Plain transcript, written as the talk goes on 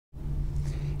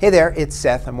Hey there, it's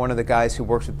Seth. I'm one of the guys who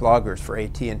works with bloggers for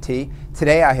AT&T.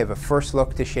 Today I have a first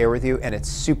look to share with you, and it's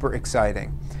super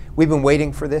exciting. We've been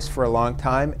waiting for this for a long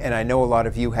time, and I know a lot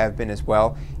of you have been as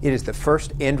well. It is the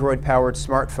first Android-powered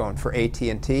smartphone for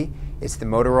AT&T. It's the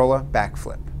Motorola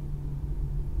Backflip.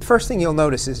 The first thing you'll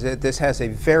notice is that this has a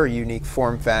very unique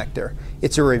form factor.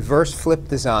 It's a reverse flip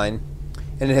design,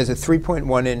 and it has a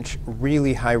 3.1-inch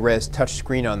really high-res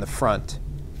touchscreen on the front.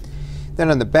 Then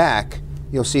on the back,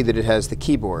 you'll see that it has the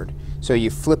keyboard. So you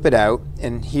flip it out,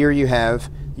 and here you have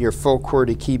your full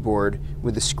QWERTY keyboard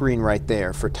with the screen right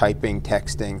there for typing,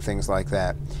 texting, things like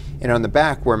that. And on the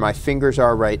back, where my fingers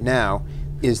are right now,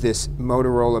 is this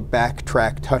Motorola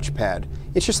Backtrack touchpad.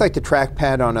 It's just like the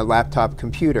trackpad on a laptop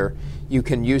computer. You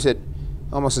can use it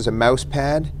almost as a mouse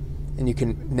pad, and you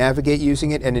can navigate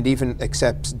using it, and it even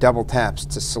accepts double taps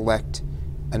to select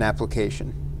an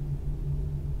application.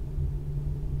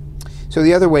 So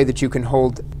the other way that you can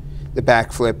hold the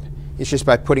Backflip is just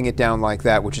by putting it down like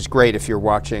that, which is great if you're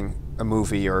watching a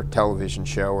movie or a television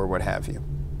show or what have you.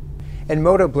 And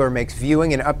MotoBlur makes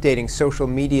viewing and updating social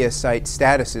media site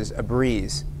statuses a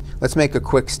breeze. Let's make a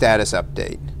quick status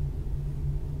update.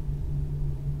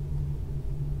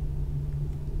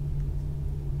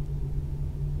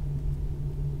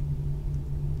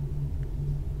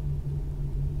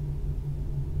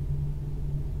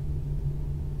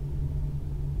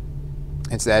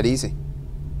 It's that easy.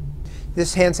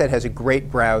 This handset has a great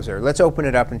browser. Let's open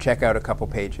it up and check out a couple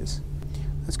pages.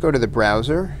 Let's go to the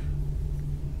browser.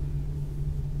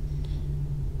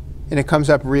 And it comes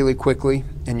up really quickly,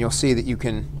 and you'll see that you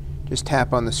can just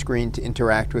tap on the screen to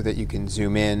interact with it. You can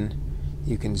zoom in,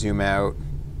 you can zoom out,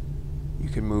 you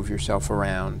can move yourself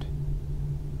around.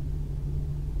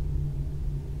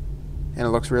 And it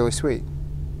looks really sweet.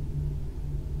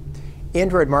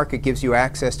 Android Market gives you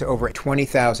access to over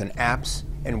 20,000 apps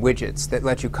and widgets that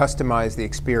let you customize the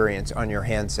experience on your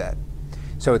handset.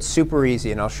 So it's super easy,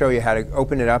 and I'll show you how to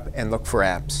open it up and look for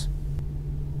apps.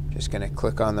 Just going to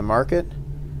click on the Market,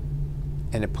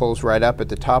 and it pulls right up. At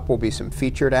the top will be some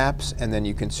featured apps, and then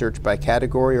you can search by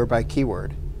category or by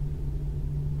keyword.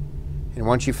 And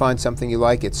once you find something you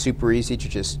like, it's super easy to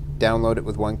just download it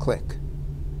with one click.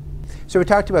 So we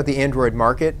talked about the Android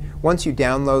Market. Once you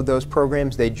download those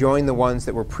programs, they join the ones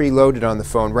that were preloaded on the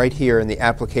phone right here in the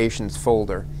Applications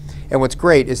folder. And what's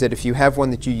great is that if you have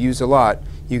one that you use a lot,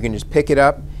 you can just pick it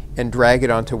up and drag it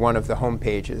onto one of the home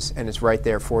pages, and it's right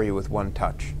there for you with one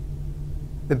touch.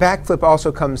 The Backflip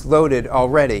also comes loaded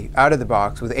already out of the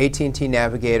box with AT&T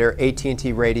Navigator,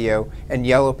 AT&T Radio, and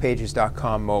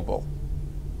YellowPages.com mobile.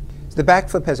 The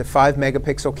Backflip has a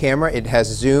 5-megapixel camera, it has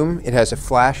zoom, it has a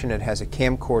flash, and it has a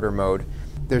camcorder mode.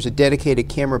 There's a dedicated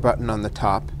camera button on the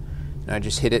top, and I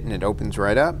just hit it and it opens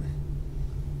right up.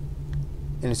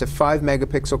 And it's a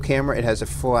 5-megapixel camera, it has a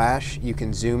flash, you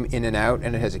can zoom in and out,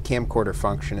 and it has a camcorder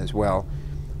function as well.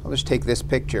 I'll just take this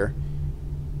picture.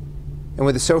 And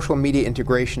with the social media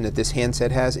integration that this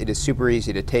handset has, it is super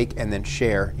easy to take and then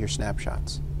share your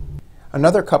snapshots.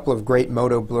 Another couple of great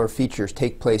MotoBlur features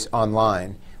take place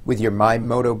online with your My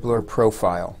MotoBlur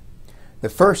profile. The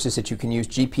first is that you can use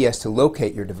GPS to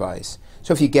locate your device.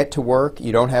 So if you get to work,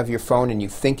 you don't have your phone, and you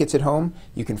think it's at home,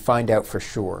 you can find out for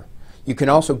sure. You can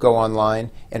also go online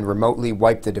and remotely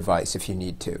wipe the device if you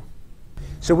need to.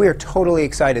 So we are totally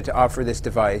excited to offer this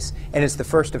device, and it's the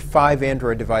first of 5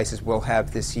 Android devices we'll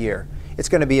have this year. It's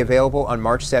going to be available on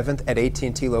March 7th at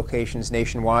AT&T locations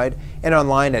nationwide and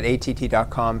online at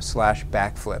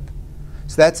att.com/backflip.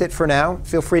 So that's it for now.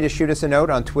 Feel free to shoot us a note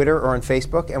on Twitter or on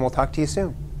Facebook, and we'll talk to you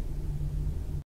soon.